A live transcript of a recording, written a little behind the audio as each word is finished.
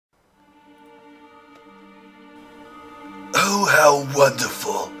Oh, how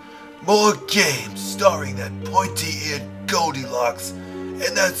wonderful. More games starring that pointy-eared Goldilocks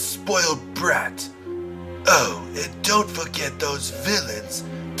and that spoiled brat. Oh, and don't forget those villains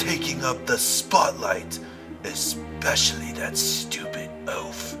taking up the spotlight, especially that stupid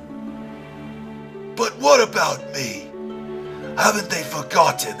oaf. But what about me? Haven't they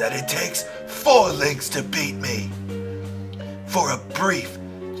forgotten that it takes 4 links to beat me? For a brief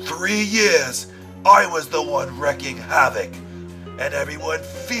 3 years, I was the one wreaking havoc, and everyone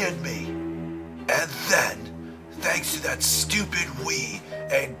feared me. And then, thanks to that stupid Wii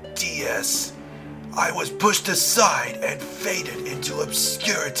and DS, I was pushed aside and faded into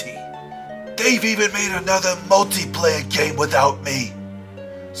obscurity. They've even made another multiplayer game without me.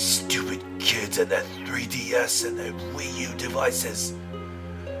 Stupid kids and their 3DS and their Wii U devices.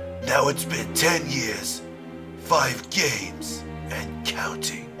 Now it's been 10 years, 5 games, and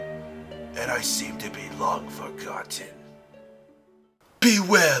counting, and I seem to be long forgotten.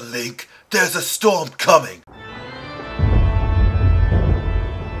 Beware, Link, there's a storm coming.